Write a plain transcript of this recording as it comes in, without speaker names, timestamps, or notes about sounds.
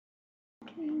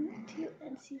to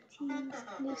NCT's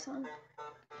new song,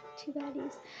 Two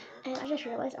Baddies, and I just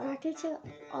realized I reacted to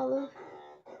all of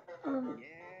um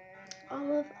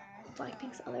all of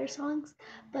Blackpink's other songs,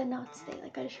 but not today.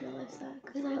 Like I just realized that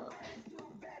because I'm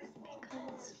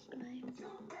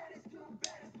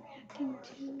reacting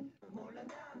to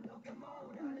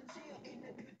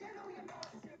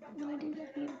when I do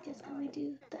that, I just only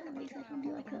do the MVs. I don't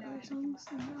do like the other songs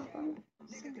on the album.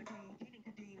 So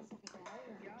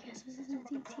yes, this is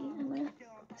NCT.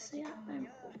 So yeah, I'm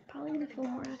probably gonna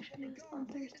film more action news on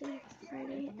Thursday,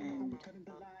 Friday, and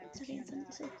Saturday and Sunday.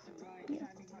 So yeah,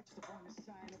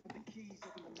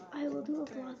 I will do a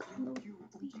vlog on the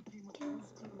weekend.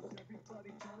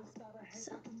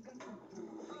 So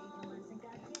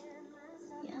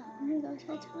yeah, I'm gonna go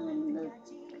tattoo on the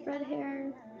red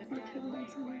hair. Not really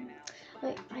nice on him.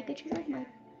 Wait, I could choose like my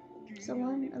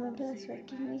someone I remember that's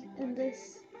wrecking me in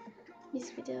this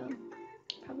music video.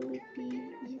 Probably be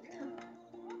Yuta.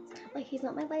 Like he's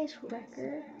not my bias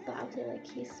wrecker, but I would say like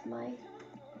he's my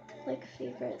like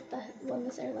favorite. That one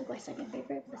was like my second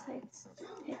favorite besides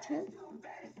Hitman.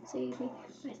 So you'd be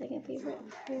my second favorite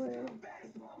for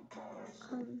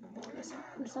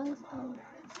the songs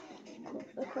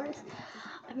the chorus.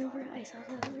 I remember I saw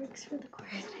the lyrics for the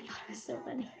chorus and I thought it was so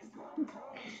funny.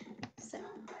 So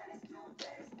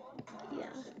yeah.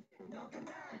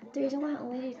 The reason why I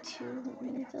only did 2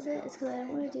 minutes of it is because I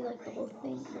don't want to do like the whole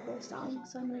thing, the whole song.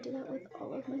 So I'm gonna do that with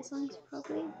all of my songs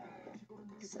probably.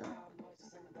 So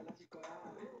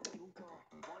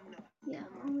yeah,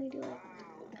 I'll only do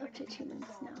like up to 2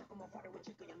 minutes now.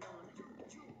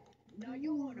 Now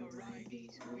you wanna ride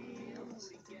these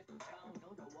wheels.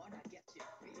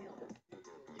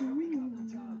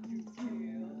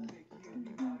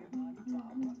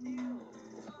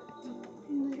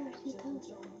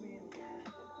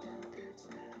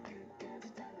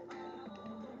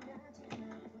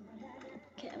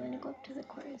 Okay, I'm gonna go up to the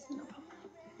chorus and I'll probably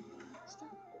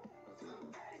stop.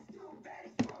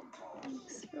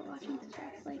 Thanks for watching.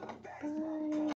 Subscribe, like, bye.